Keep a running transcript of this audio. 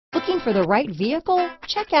Looking for the right vehicle?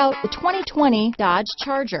 Check out the 2020 Dodge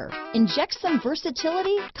Charger. Inject some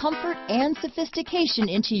versatility, comfort, and sophistication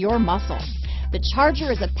into your muscle. The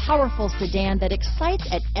Charger is a powerful sedan that excites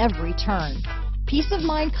at every turn. Peace of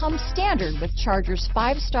mind comes standard with Charger's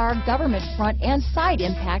 5-star government front and side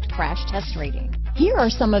impact crash test rating. Here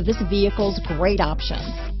are some of this vehicle's great options: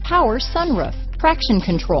 power sunroof, traction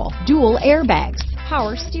control, dual airbags,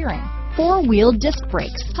 power steering, 4-wheel disc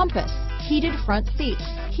brakes, compass, heated front seats,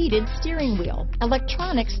 heated steering wheel,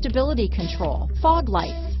 electronic stability control, fog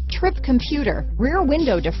lights, trip computer, rear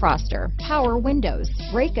window defroster, power windows,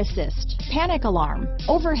 brake assist, panic alarm,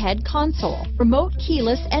 overhead console, remote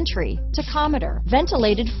keyless entry, tachometer,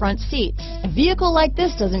 ventilated front seats. A vehicle like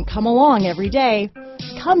this doesn't come along every day.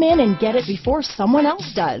 Come in and get it before someone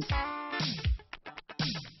else does.